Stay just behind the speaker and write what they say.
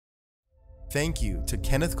Thank you to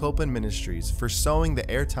Kenneth Copeland Ministries for sowing the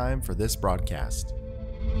airtime for this broadcast.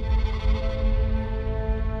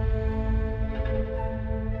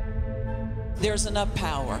 There's enough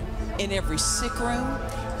power in every sick room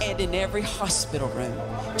and in every hospital room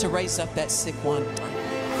to raise up that sick one.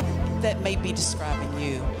 That may be describing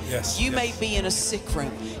you. Yes. You may be in a sick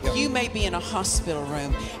room. Yep. You may be in a hospital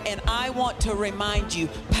room. And I want to remind you,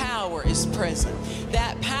 power is present.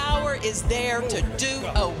 That power is there to do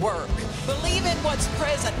a work. Believe in what's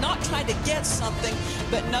present, not trying to get something,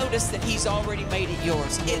 but notice that He's already made it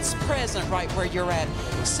yours. It's present right where you're at.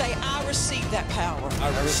 Say, I receive that power.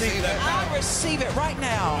 I receive that power. I receive it right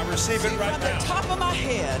now. I receive it right From now. the top of my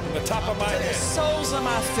head. The top of my to head. the soles of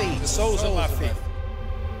my feet. The soles of my feet.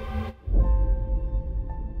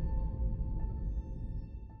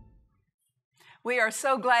 We are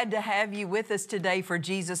so glad to have you with us today for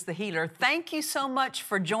Jesus the Healer. Thank you so much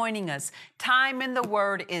for joining us. Time in the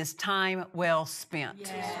Word is time well spent.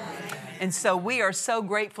 Yes. And so we are so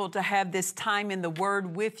grateful to have this time in the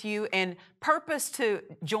Word with you and purpose to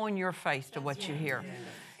join your faith to what you hear.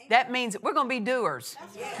 That means we're going to be doers.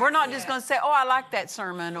 We're not just going to say, oh, I like that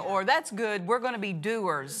sermon, or that's good. We're going to be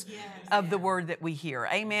doers of the word that we hear.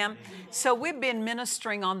 Amen? So we've been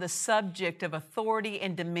ministering on the subject of authority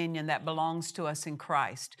and dominion that belongs to us in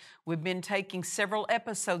Christ. We've been taking several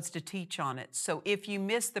episodes to teach on it. So if you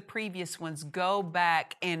missed the previous ones, go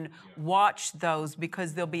back and watch those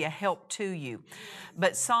because they'll be a help to you.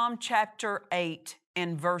 But Psalm chapter 8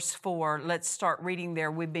 and verse 4, let's start reading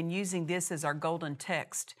there. We've been using this as our golden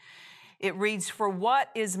text. It reads, "For what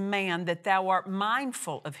is man that thou art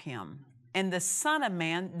mindful of him, and the son of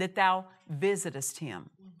man that thou visitest him?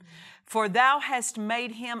 For thou hast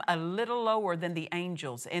made him a little lower than the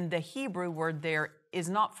angels." And the Hebrew word there is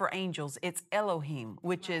not for angels, it's Elohim,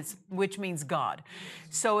 which means God.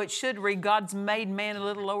 So it should read, God's made man a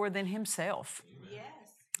little lower than himself.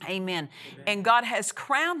 Amen. And God has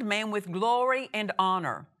crowned man with glory and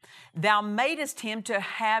honor. Thou madest him to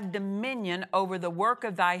have dominion over the work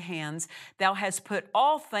of thy hands. Thou hast put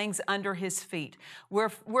all things under his feet.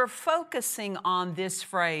 We're focusing on this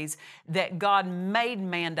phrase that God made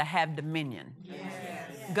man to have dominion. Yes.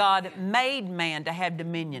 God made man to have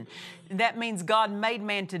dominion. That means God made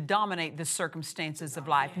man to dominate the circumstances of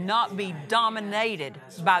life, not be dominated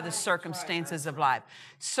by the circumstances of life.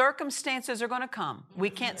 Circumstances are going to come. We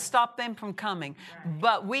can't stop them from coming,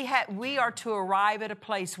 but we are to arrive at a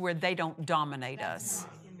place where they don't dominate us.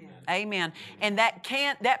 Amen. And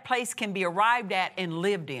that place can be arrived at and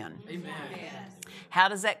lived in. Amen. How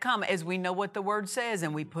does that come? As we know what the Word says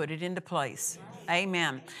and we put it into place.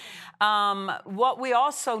 Amen. What we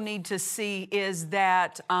also need to see is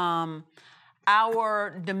that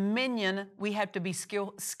our dominion, we have to be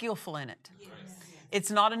skillful in it. Yes. It's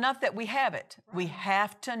not enough that we have it. We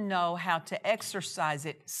have to know how to exercise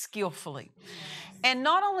it skillfully. Yes. And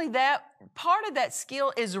not only that, part of that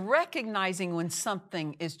skill is recognizing when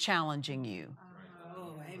something is challenging you.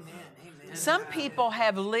 Some people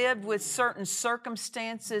have lived with certain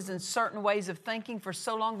circumstances and certain ways of thinking for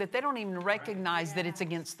so long that they don't even recognize that it's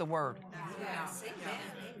against the Word. Yes.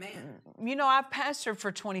 Amen. You know, I've pastored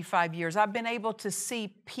for 25 years. I've been able to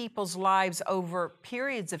see people's lives over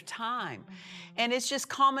periods of time. And it's just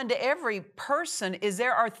common to every person is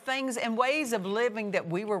there are things and ways of living that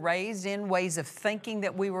we were raised in, ways of thinking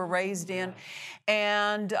that we were raised in.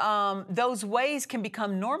 And those ways can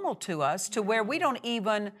become normal to us to where we don't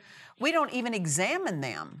even examine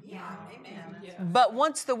them. Yeah. Amen. But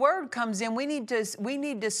once the Word comes in, we need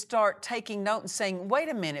to start taking note and saying, wait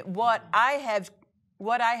a minute, what I have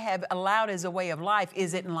allowed as a way of life,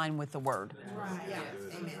 is it in line with the Word? Right. Yeah.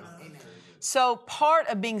 Amen. So part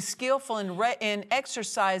of being skillful in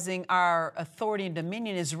exercising our authority and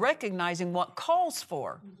dominion is recognizing what calls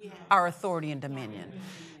for our authority and dominion.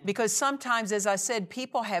 Because sometimes, as I said,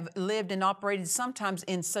 people have lived and operated sometimes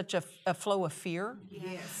in such a flow of fear,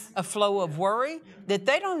 a flow of worry, that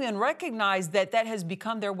they don't even recognize that has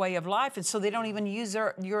become their way of life, and so they don't even use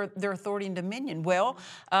their authority and dominion. Well,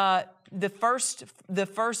 the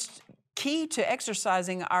first key to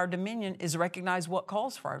exercising our dominion is recognize what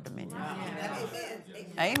calls for our dominion.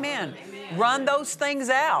 Amen. Run those things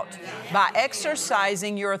out by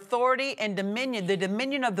exercising your authority and dominion, the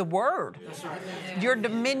dominion of the Word, your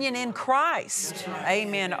dominion in Christ.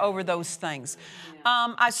 Amen. Over those things.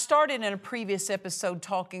 I started in a previous episode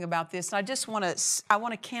talking about this, and I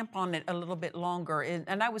want to camp on it a little bit longer.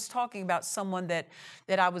 And I was talking about someone that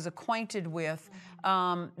I was acquainted with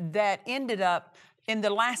that ended up in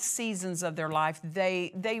the last seasons of their life.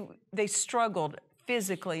 They struggled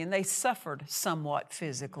physically and they suffered somewhat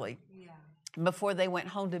physically. before they went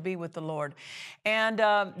home to be with the Lord. And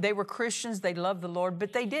they were Christians, they loved the Lord,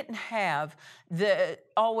 but they didn't have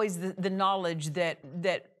always the knowledge that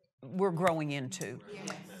we're growing into. Yes.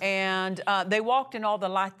 And they walked in all the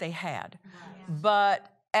light they had. Right. But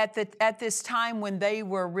at this time when they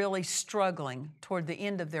were really struggling toward the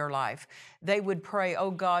end of their life, they would pray,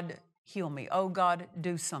 oh God, heal me. Oh God,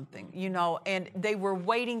 do something, and they were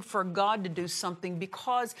waiting for God to do something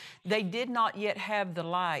because they did not yet have the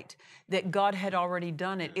light that God had already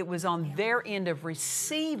done it. It was on their end of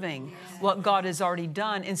receiving what God has already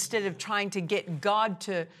done instead of trying to get God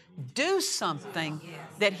to do something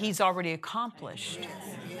that He's already accomplished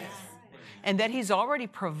and that He's already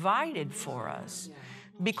provided for us,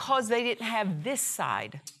 because they didn't have this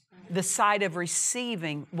side. The side of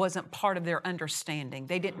receiving wasn't part of their understanding.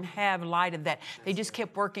 They didn't have light of that. They just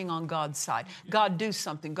kept working on God's side. God, do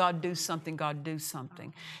something. God, do something. God, do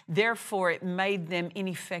something. Therefore, it made them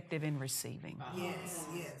ineffective in receiving. Yes,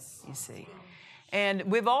 yes. You see. And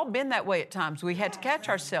we've all been that way at times. We had to catch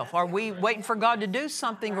ourselves. Are we waiting for God to do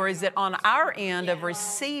something, or is it on our end of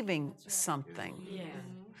receiving something?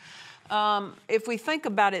 If we think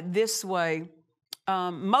about it this way,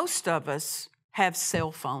 most of us have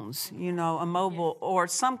cell phones, a mobile or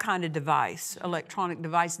some kind of device, electronic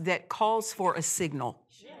device that calls for a signal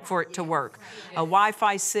for it to work, a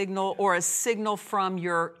Wi-Fi signal or a signal from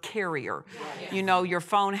your carrier. Your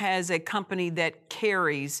phone has a company that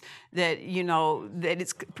carries that, that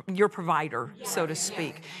it's your provider, so to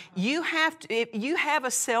speak. You have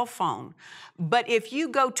a cell phone, but if you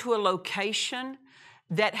go to a location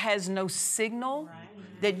that has no signal,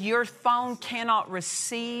 that your phone cannot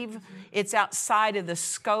receive, it's outside of the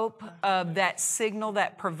scope of that signal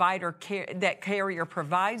that that carrier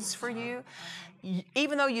provides for you,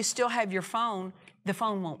 even though you still have your phone, the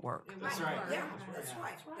phone won't work. That's right. Yeah, that's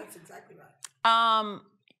right. That's exactly right.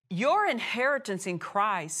 Your inheritance in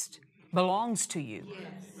Christ belongs to you.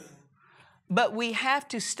 Yes. But we have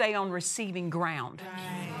to stay on receiving ground.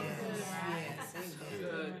 Yes.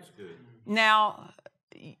 Good. Now,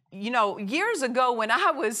 years ago when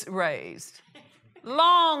I was raised,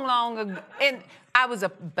 long ago, and I was a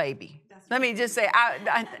baby. Let me just say,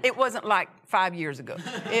 it wasn't like 5 years ago.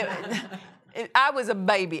 I was a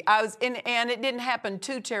baby. And it didn't happen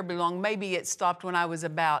too terribly long. Maybe it stopped when I was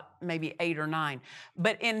about maybe 8 or 9.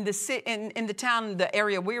 But in the town, the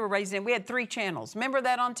area we were raised in, we had 3 channels. Remember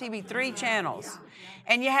that on TV? 3 channels.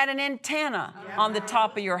 And you had an antenna on the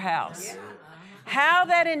top of your house. How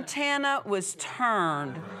that antenna was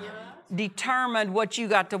turned determined what you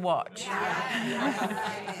got to watch.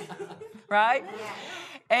 Right?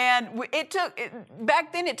 And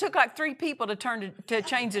back then it took like 3 people to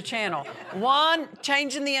change the channel. One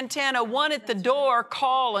changing the antenna, one at the door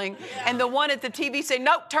calling, and the one at the TV saying,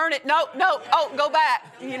 "Nope, turn it, no, oh, go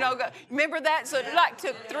back." Remember that? So it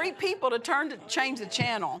took 3 people to change the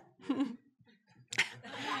channel.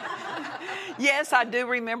 Yes, I do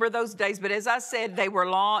remember those days, but as I said, they were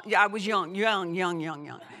long. I was young.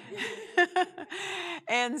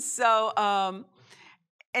 And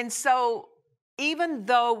so even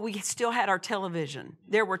though we still had our television,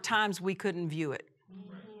 there were times we couldn't view it.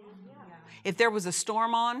 If there was a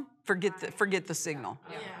storm on, forget the signal.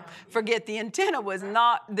 Forget the antenna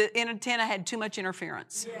the antenna had too much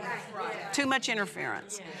interference. Too much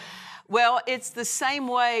interference. Well, it's the same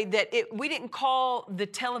way that we didn't call the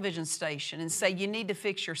television station and say, you need to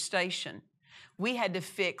fix your station. We had to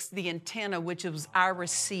fix the antenna, which was our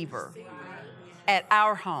receiver at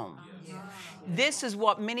our home. This is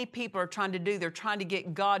what many people are trying to do. They're trying to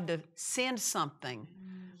get God to send something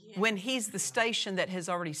when He's the station that has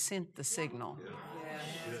already sent the signal.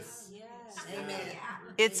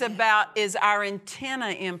 It's about, is our antenna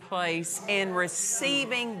in place and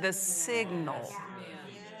receiving the signal?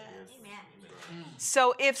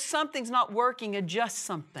 So if something's not working, adjust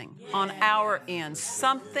something on our end.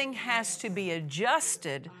 Something has to be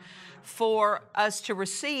adjusted for us to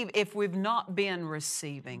receive if we've not been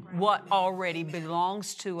receiving what already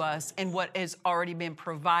belongs to us and what has already been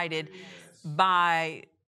provided by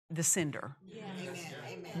the sender,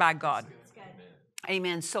 by God.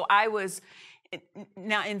 Amen. So I was...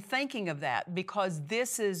 Now, in thinking of that, because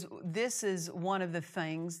this is one of the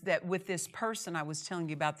things that with this person I was telling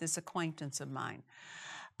you about, this acquaintance of mine,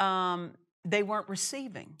 they weren't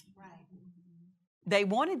receiving. Right. They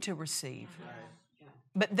wanted to receive,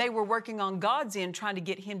 but they were working on God's end, trying to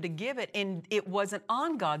get Him to give it, and it wasn't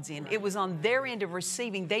on God's end. It was on their end of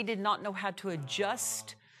receiving. They did not know how to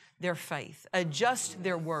adjust their faith, adjust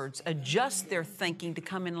their words, adjust their thinking to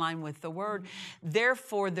come in line with the Word.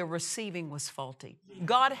 Therefore, the receiving was faulty.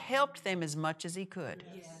 God helped them as much as He could.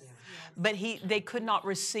 but they could not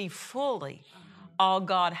receive fully all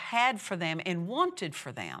God had for them and wanted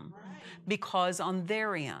for them because on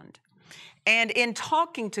their end. And in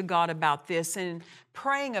talking to God about this and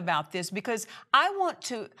praying about this, because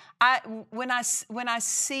when I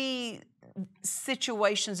see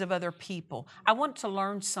situations of other people, I want to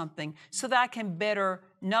learn something so that I can better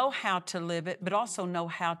know how to live it, but also know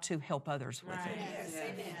how to help others with it. Yes,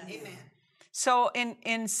 amen. Amen. So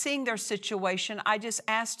in seeing their situation, I just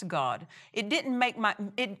asked God. It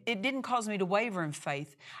didn't cause me to waver in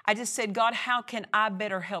faith. I just said, God, how can I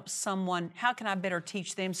better help someone? How can I better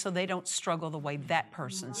teach them so they don't struggle the way that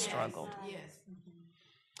person struggled? Yes.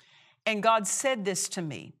 And God said this to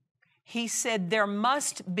me. He said, there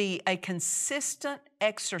must be a consistent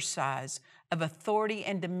exercise of authority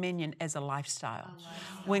and dominion as a lifestyle.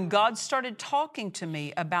 When God started talking to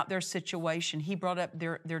me about their situation, He brought up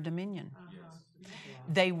their dominion.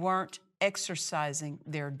 They weren't exercising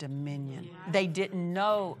their dominion. They didn't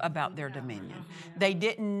know about their dominion. They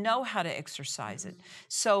didn't know how to exercise it.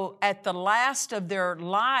 So at the last of their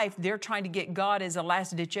life, they're trying to get God as a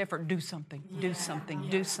last-ditch effort. Do something, do something,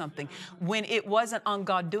 do something. When it wasn't on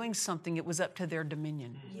God doing something, it was up to their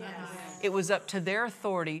dominion. It was up to their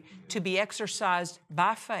authority to be exercised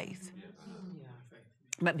by faith.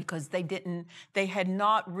 But because they had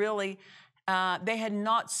not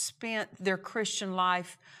spent their Christian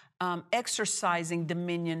life exercising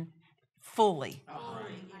dominion fully.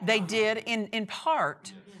 They did in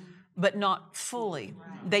part, but not fully.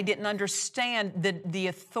 They didn't understand the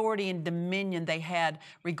authority and dominion they had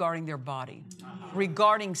regarding their body,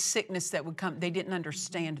 regarding sickness that would come. They didn't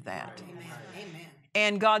understand that. Amen.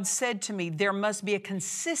 And God said to me, there must be a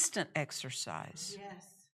consistent exercise.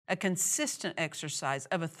 A consistent exercise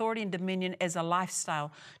of authority and dominion as a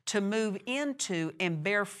lifestyle to move into and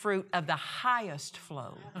bear fruit of the highest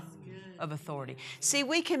flow of authority. See,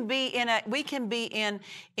 we can be in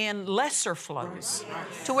lesser flows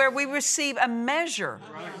to where we receive a measure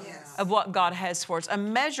of what God has for us, a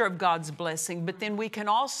measure of God's blessing, but then we can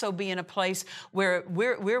also be in a place where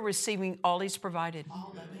we're receiving all He's provided.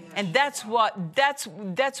 And that's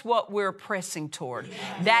what we're pressing toward.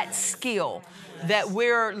 That skill, that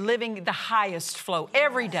we're living the highest flow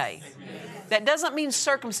every day. That doesn't mean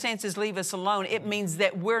circumstances leave us alone. It means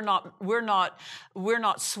that we're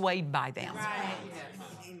not swayed by them.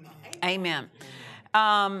 Amen.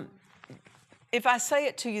 If I say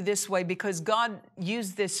it to you this way, because God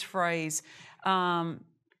used this phrase,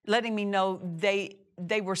 letting me know they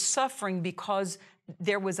were suffering because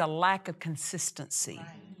there was a lack of consistency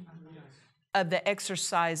of the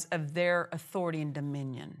exercise of their authority and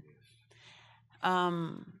dominion.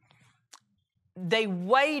 They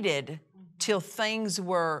waited till things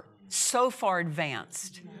were so far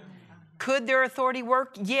advanced. Could their authority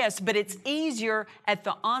work? Yes, but it's easier at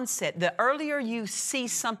the onset. The earlier you see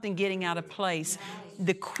something getting out of place,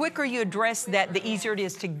 the quicker you address that, the easier it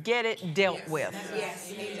is to get it dealt with.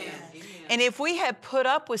 Yes. Amen. And if we have put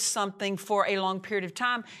up with something for a long period of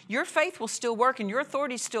time, your faith will still work and your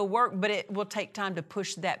authority still work, but it will take time to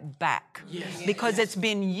push that back. Because it's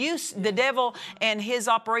been used, the devil and his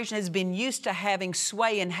operation has been used to having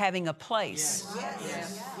sway and having a place.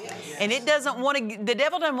 And the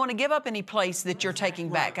devil doesn't want to give up any place that you're taking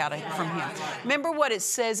back from him. Remember what it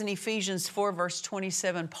says in Ephesians 4 verse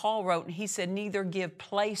 27, Paul wrote, and he said, neither give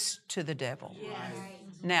place to the devil.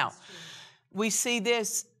 Now, we see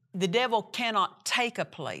this. The devil cannot take a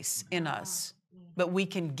place in us, but we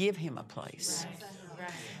can give him a place.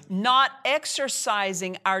 Not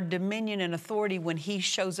exercising our dominion and authority when he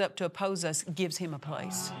shows up to oppose us gives him a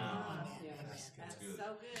place.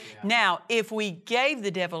 Now, if we gave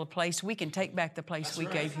the devil a place, we can take back the place we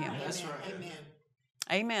gave him.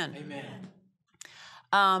 Amen.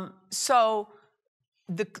 So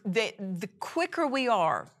the quicker we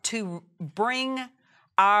are to bring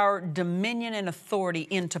our dominion and authority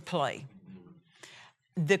into play,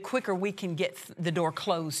 the quicker we can get the door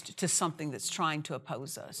closed to something that's trying to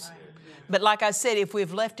oppose us. But like I said, if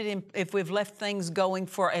we've left things going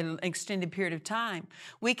for an extended period of time,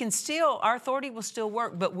 our authority will still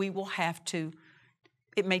work, but we will have to.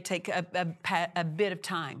 It may take a bit of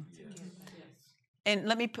time. And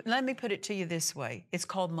let me put it to you this way: it's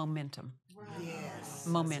called momentum.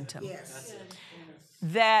 Momentum.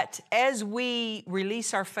 That as we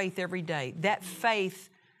release our faith every day, that faith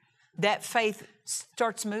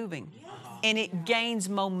starts moving. And it gains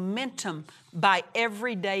momentum by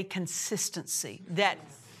everyday consistency. That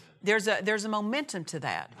There's a momentum to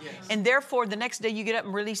that. And therefore, the next day you get up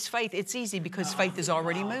and release faith, it's easy because faith is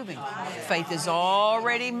already moving. Faith is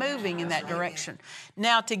already moving in that direction.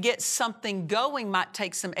 Now, to get something going might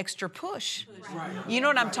take some extra push. You know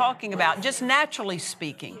what I'm talking about, just naturally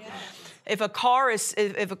speaking. If a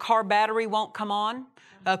car battery won't come on,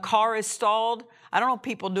 a car is stalled. I don't know if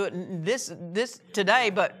people do it this today,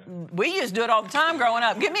 but we used to do it all the time growing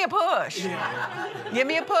up. Give me a push. Give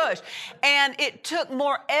me a push. And it took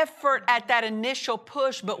more effort at that initial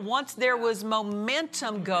push, but once there was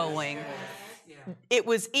momentum going, it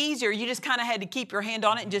was easier. You just kind of had to keep your hand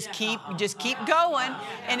on it and just keep going,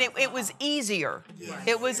 and it was easier.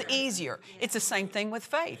 It was easier. It's the same thing with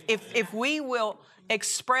faith. If we will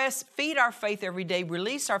feed our faith every day,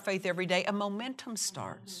 release our faith every day, a momentum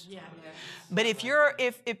starts. But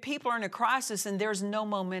if people are in a crisis and there's no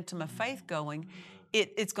momentum of faith going,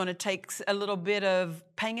 it's going to take a little bit of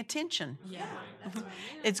paying attention.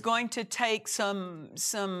 It's going to take some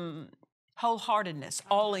wholeheartedness,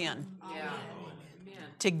 all in,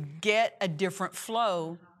 to get a different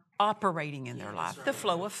flow operating in their life, the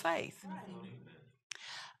flow of faith.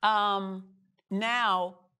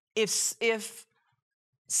 Now, if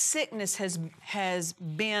sickness has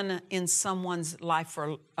been in someone's life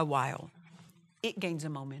for a while, it gains a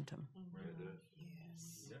momentum.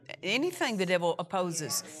 Anything the devil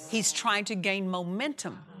opposes, he's trying to gain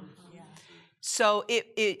momentum. So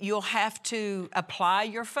you'll have to apply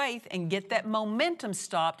your faith and get that momentum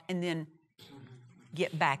stopped and then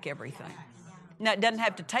get back everything. Now, it doesn't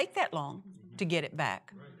have to take that long to get it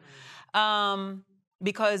back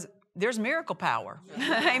because there's miracle power.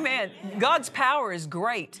 Amen. God's power is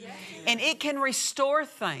great, and it can restore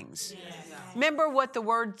things. Remember what the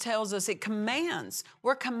Word tells us. It commands.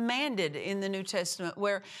 We're commanded in the New Testament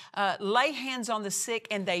where lay hands on the sick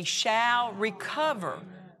and they shall recover.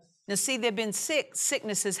 Now, see, they've been sick.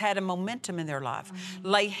 Sickness has had a momentum in their life.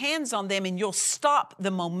 Lay hands on them and you'll stop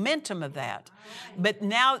the momentum of that. But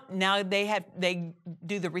now they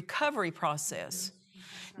do the recovery process.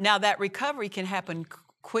 Now, that recovery can happen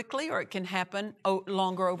quickly or it can happen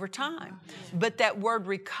longer over time. But that word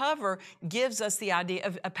recover gives us the idea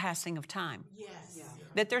of a passing of time.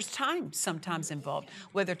 That there's time sometimes involved,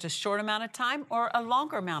 whether it's a short amount of time or a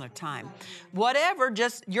longer amount of time. Whatever,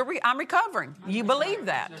 just I'm recovering. You believe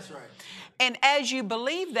that. That's right. And as you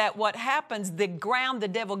believe that, what happens, the ground the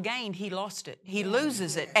devil gained, he lost it. He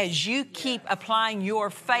loses it as you keep applying your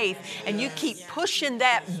faith and you keep pushing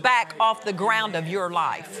that back off the ground of your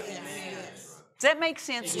life. Does that make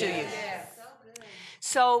sense to you?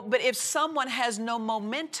 So, but if someone has no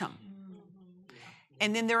momentum,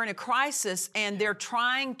 and then they're in a crisis and they're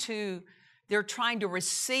trying to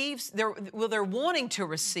receive, they're wanting to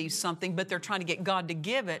receive something, but they're trying to get God to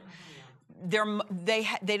give it,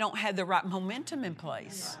 they don't have the right momentum in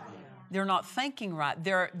place. They're not thinking right.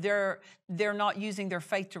 They're not using their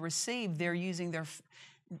faith to receive. They're using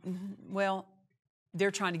they're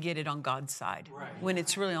trying to get it on God's side. Right. When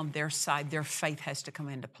it's really on their side, their faith has to come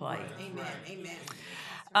into play. Right.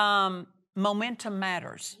 Amen. Momentum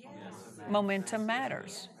matters. Yes. Momentum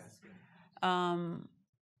matters. I've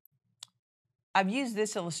used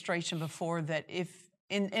this illustration before that if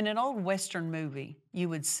in an old Western movie, you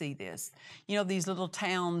would see this. You know, these little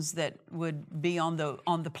towns that would be on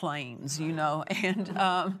the plains, you know, and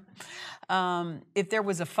if there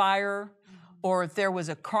was a fire, or if there was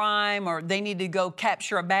a crime, or they needed to go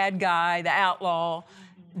capture a bad guy, the outlaw,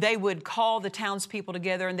 they would call the townspeople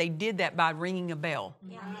together, and they did that by ringing a bell.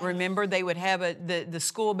 Yeah. Remember, they would have the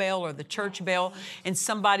school bell or the church bell, and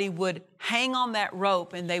somebody would hang on that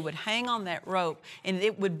rope, and they would hang on that rope, and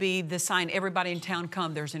it would be the sign, everybody in town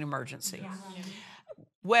come, there's an emergency. Yeah.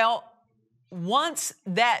 Well, once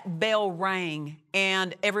that bell rang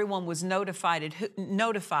and everyone was notified,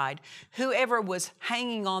 whoever was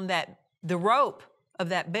hanging on the rope of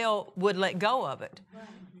that bell would let go of it.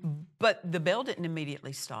 But the bell didn't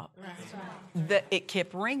immediately stop. It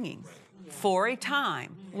kept ringing for a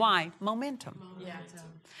time. Why? Momentum.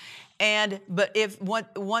 But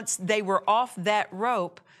once they were off that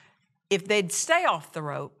rope, if they'd stay off the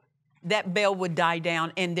rope, that bell would die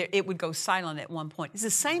down and it would go silent at one point. It's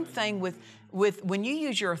the same thing with when you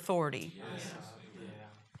use your authority.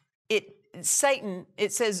 Satan,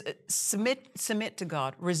 it says, submit to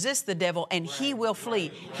God, resist the devil, and he will flee.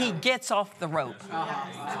 He gets off the rope.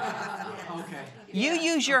 You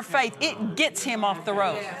use your faith, it gets him off the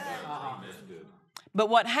rope. But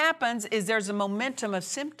what happens is there's a momentum of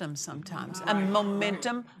symptoms sometimes, a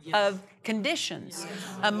momentum of conditions,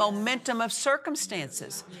 a momentum of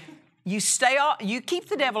circumstances. You stay off, you keep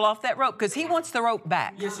the devil off that rope because he wants the rope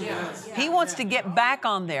back. Yes, he does. He wants to get back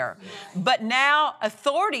on there. But now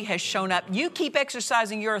authority has shown up. You keep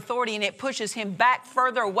exercising your authority and it pushes him back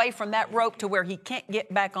further away from that rope to where he can't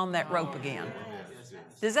get back on that rope again.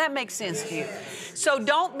 Does that make sense to you? So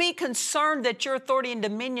don't be concerned that your authority and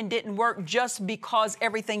dominion didn't work just because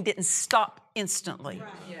everything didn't stop instantly.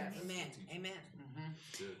 Amen. Amen.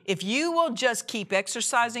 If you will just keep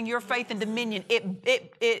exercising your faith and dominion,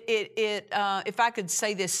 if I could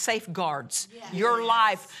say this, safeguards your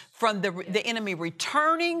life from the enemy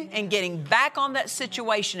returning and getting back on that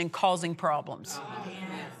situation and causing problems.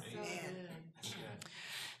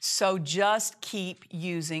 So just keep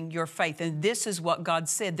using your faith. And this is what God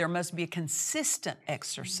said. There must be a consistent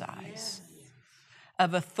exercise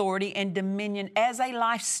of authority and dominion as a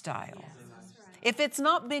lifestyle. If it's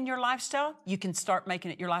not been your lifestyle, you can start making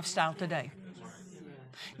it your lifestyle today.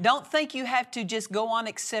 Don't think you have to just go on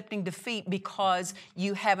accepting defeat because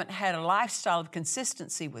you haven't had a lifestyle of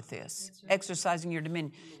consistency with this, exercising your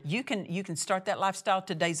dominion. You can start that lifestyle.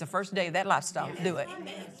 Today's the first day of that lifestyle. Do it.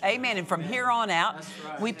 Amen. And from here on out,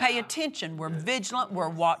 we pay attention. We're vigilant. We're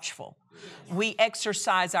watchful. We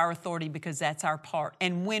exercise our authority because that's our part.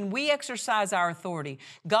 And when we exercise our authority,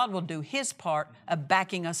 God will do His part of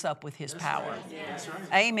backing us up with His power.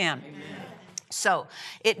 Amen. So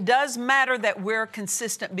it does matter that we're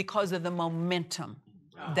consistent because of the momentum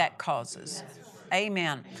that causes.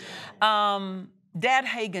 Amen. Dad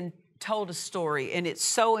Hagin told a story, and it's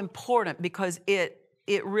so important because it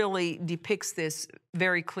really depicts this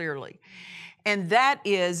very clearly. And that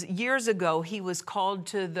is, years ago, he was called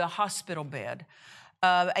to the hospital bed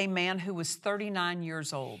of a man who was 39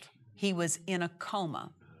 years old. He was in a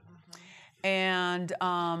coma. And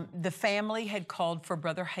the family had called for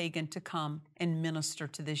Brother Hagin to come and minister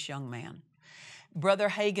to this young man. Brother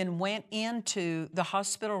Hagin went into the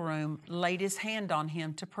hospital room, laid his hand on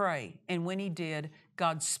him to pray. And when he did,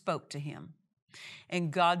 God spoke to him.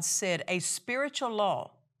 And God said, a spiritual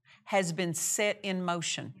law has been set in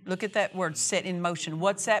motion. Look at that word, set in motion.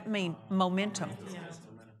 What's that mean? Momentum.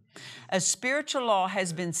 A spiritual law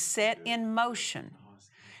has been set in motion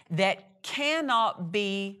that cannot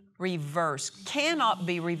be reversed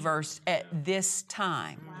at this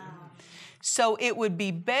time. So it would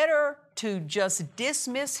be better to just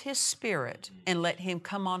dismiss his spirit and let him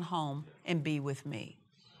come on home and be with me.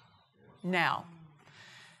 Now,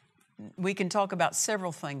 we can talk about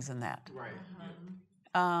several things in that.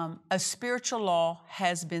 A spiritual law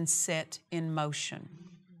has been set in motion.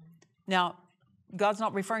 Now, God's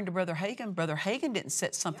not referring to Brother Hagin. Brother Hagin didn't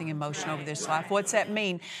set something in motion over this life. What's that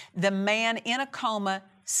mean? The man in a coma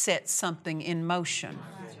set something in motion.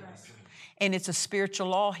 And it's a spiritual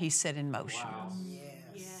law he set in motion.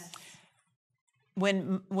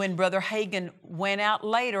 When Brother Hagin went out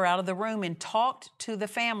later out of the room and talked to the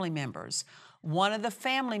family members, one of the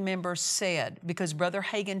family members said, because Brother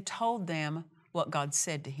Hagin told them what God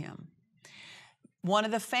said to him. One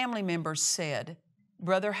of the family members said,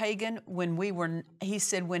 Brother Hagin, he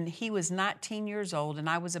said when he was 19 years old and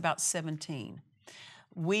I was about 17,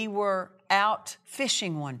 we were out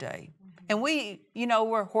fishing one day. And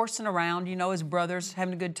we're horsing around, as brothers,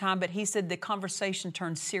 having a good time. But he said the conversation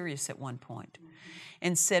turned serious at one point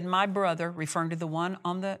and said, my brother, referring to the one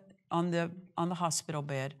on the hospital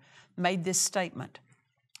bed, made this statement.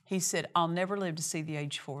 He said, I'll never live to see the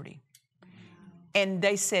age 40. And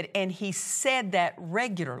they said, and he said that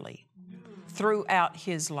regularly throughout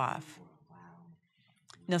his life.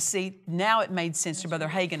 Now see, now it made sense to Brother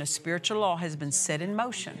Hagin. A spiritual law has been set in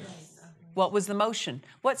motion. What was the motion?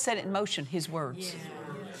 What set it in motion? His words.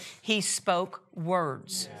 He spoke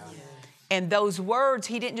words. And those words,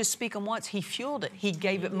 he didn't just speak them once, he fueled it. He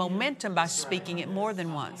gave it momentum by speaking it more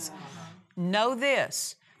than once. Know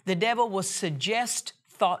this, the devil will suggest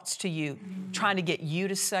thoughts to you, trying to get you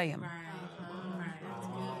to say them.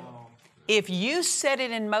 If you set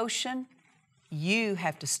it in motion, you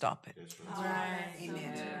have to stop it.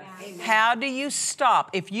 How do you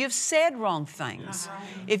stop? If you've said wrong things,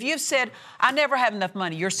 if you've said, I never have enough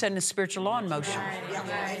money, you're setting a spiritual law in motion.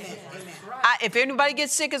 If anybody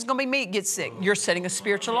gets sick, it's going to be me that gets sick. You're setting a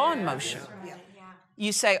spiritual law in motion.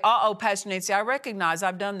 You say, Pastor Nancy, I recognize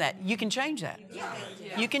I've done that. You can change that.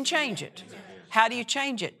 You can change it. How do you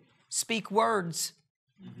change it? Speak words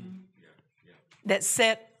that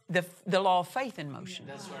set the law of faith in motion.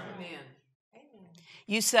 That's right.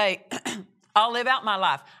 You say, I'll live out my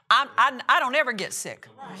life. I don't ever get sick.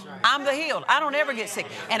 I'm the healed. I don't ever get sick.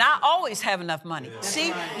 And I always have enough money.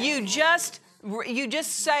 See, you just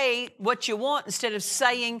say what you want instead of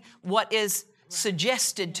saying what is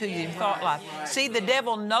suggested to your thought life. See, the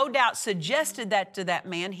devil no doubt suggested that to that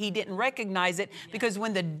man. He didn't recognize it because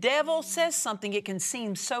when the devil says something, it can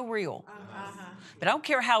seem so real. But I don't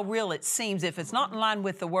care how real it seems. If it's not in line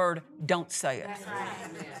with the Word, don't say it.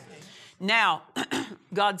 Now,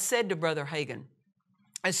 God said to Brother Hagin,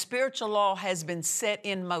 a spiritual law has been set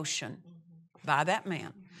in motion by that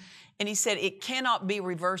man. And he said it cannot be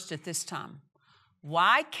reversed at this time.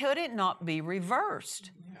 Why could it not be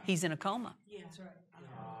reversed? He's in a coma.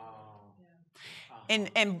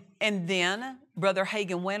 And then Brother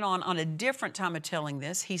Hagin went on a different time of telling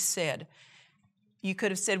this. He said, you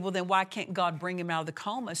could have said, well, then why can't God bring him out of the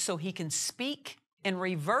coma so he can speak and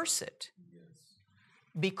reverse it?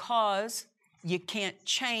 Because you can't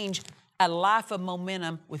change a life of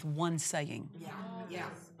momentum with one saying.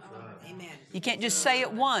 Amen. You can't just say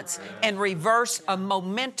it once and reverse a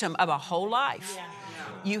momentum of a whole life.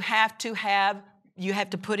 You have to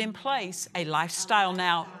put in place a lifestyle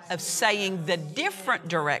now of saying the different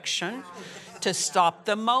direction to stop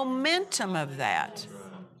the momentum of that.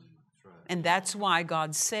 And that's why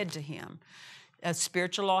God said to him, a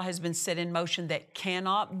spiritual law has been set in motion that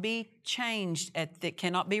cannot be changed, that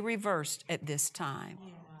cannot be reversed at this time.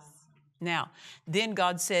 Now, then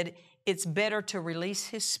God said, it's better to release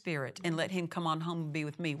his spirit and let him come on home and be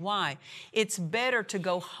with me. Why? It's better to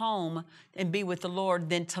go home and be with the Lord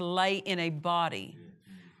than to lay in a body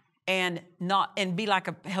and be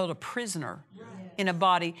like held a prisoner in a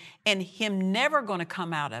body and him never going to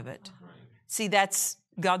come out of it. See,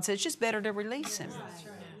 God says it's just better to release him.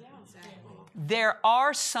 There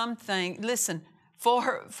are some things, listen,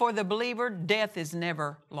 for the believer, death is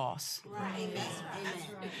never loss.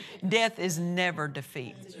 Death is never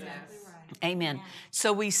defeat. Amen.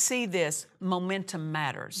 So we see this, momentum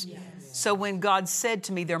matters. So when God said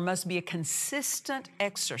to me, there must be a consistent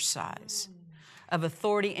exercise of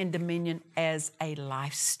authority and dominion as a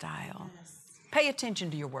lifestyle. Pay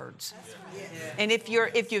attention to your words. And if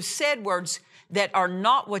you've said words that are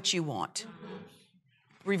not what you want,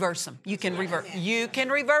 reverse them. You can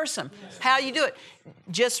reverse them. How you do it?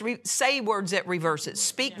 Just say words that reverse it.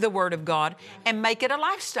 Speak the word of God and make it a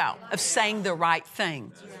lifestyle of saying the right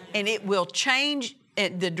thing. And it will change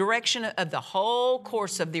the direction of the whole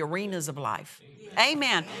course of the arenas of life.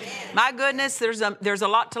 Amen. My goodness, there's a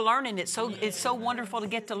lot to learn, and it's so wonderful to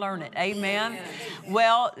get to learn it. Amen.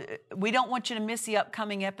 Well, we don't want you to miss the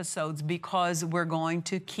upcoming episodes because we're going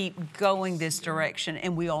to keep going this direction,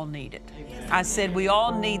 and we all need it. I said we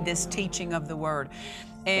all need this teaching of the Word.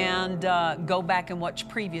 And go back and watch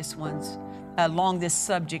previous ones along this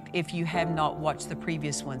subject if you have not watched the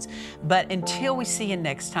previous ones. But until we see you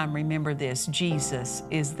next time, remember this: Jesus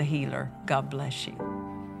is the healer. God bless you.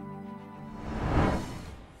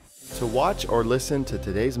 To watch or listen to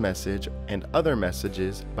today's message and other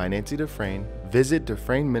messages by Nancy Dufresne, visit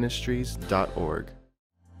DufresneMinistries.org.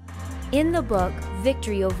 In the book,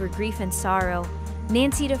 Victory Over Grief and Sorrow,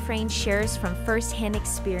 Nancy Dufresne shares from firsthand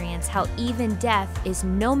experience how even death is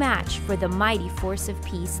no match for the mighty force of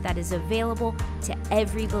peace that is available to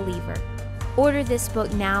every believer. Order this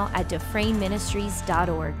book now at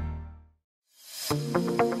DufresneMinistries.org.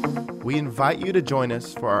 We invite you to join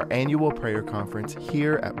us for our annual prayer conference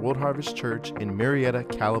here at World Harvest Church in Murrieta,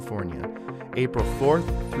 California, April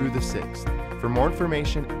 4th through the 6th. For more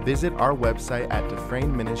information, visit our website at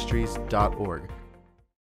DufresneMinistries.org.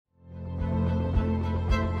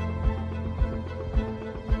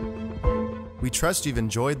 We trust you've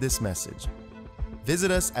enjoyed this message.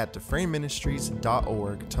 Visit us at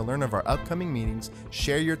DufresneMinistries.org to learn of our upcoming meetings,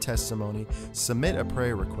 share your testimony, submit a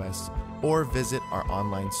prayer request, or visit our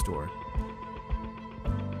online store.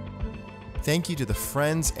 Thank you to the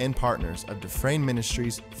friends and partners of Dufresne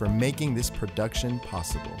Ministries for making this production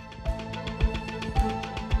possible.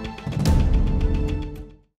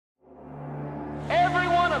 Every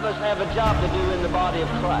one of us have a job to do in the body of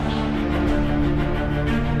Christ.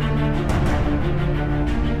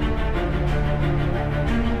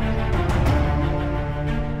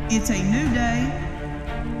 It's a new day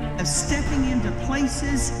of stepping into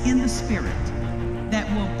places in the Spirit that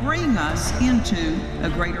will bring us into a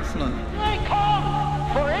greater flow. They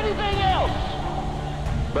come for anything else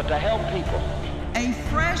but to help people. A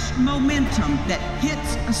fresh momentum that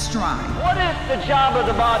hits a stride. What is the job of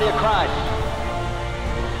the body of Christ?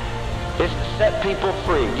 It's to set people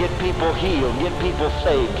free, get people healed, get people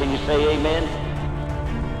saved. Can you say amen?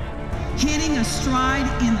 Hitting a stride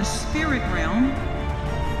in the spirit realm,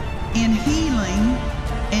 in healing,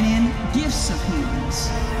 and in gifts of healings.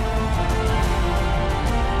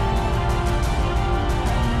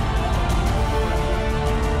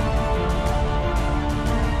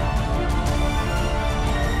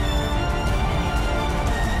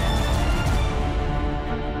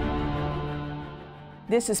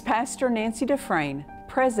 This is Pastor Nancy Dufresne,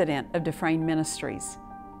 President of Dufresne Ministries.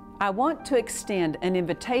 I want to extend an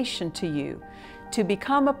invitation to you to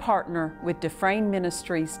become a partner with Dufresne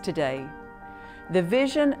Ministries today. The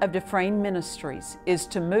vision of Dufresne Ministries is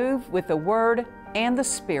to move with the Word and the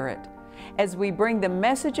Spirit as we bring the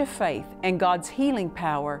message of faith and God's healing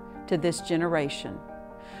power to this generation.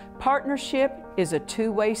 Partnership is a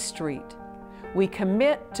two-way street. We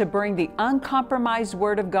commit to bring the uncompromised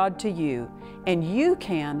Word of God to you, and you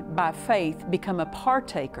can, by faith, become a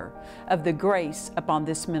partaker of the grace upon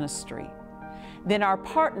this ministry. Then our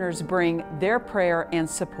partners bring their prayer and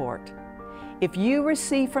support. If you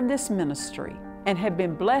receive from this ministry and have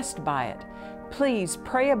been blessed by it, please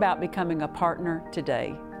pray about becoming a partner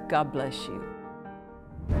today. God bless you.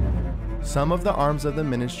 Some of the arms of the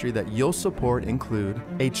ministry that you'll support include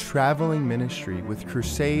a traveling ministry with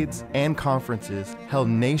crusades and conferences held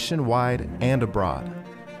nationwide and abroad,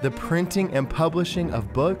 the printing and publishing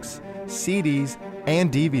of books, CDs,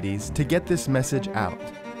 and DVDs to get this message out,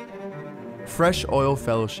 Fresh Oil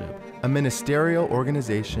Fellowship, a ministerial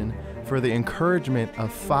organization for the encouragement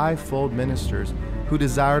of fivefold ministers who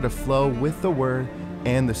desire to flow with the Word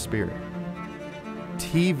and the Spirit,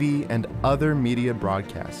 TV and other media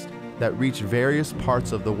broadcasts that reach various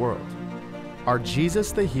parts of the world. Our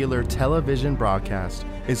Jesus the Healer television broadcast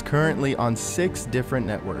is currently on 6 different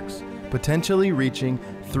networks, potentially reaching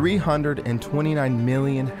 329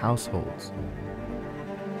 million households.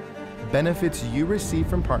 Benefits you receive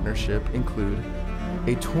from partnership include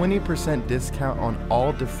a 20% discount on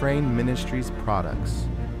all Dufresne Ministries products,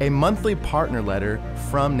 a monthly partner letter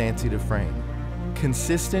from Nancy Dufresne,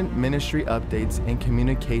 consistent ministry updates and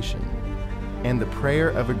communication, and the prayer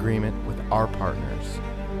of agreement with our partners.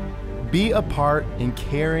 Be a part in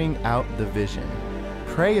carrying out the vision.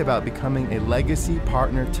 Pray about becoming a legacy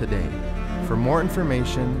partner today. For more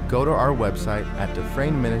information, go to our website at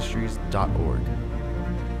dufresneministries.org.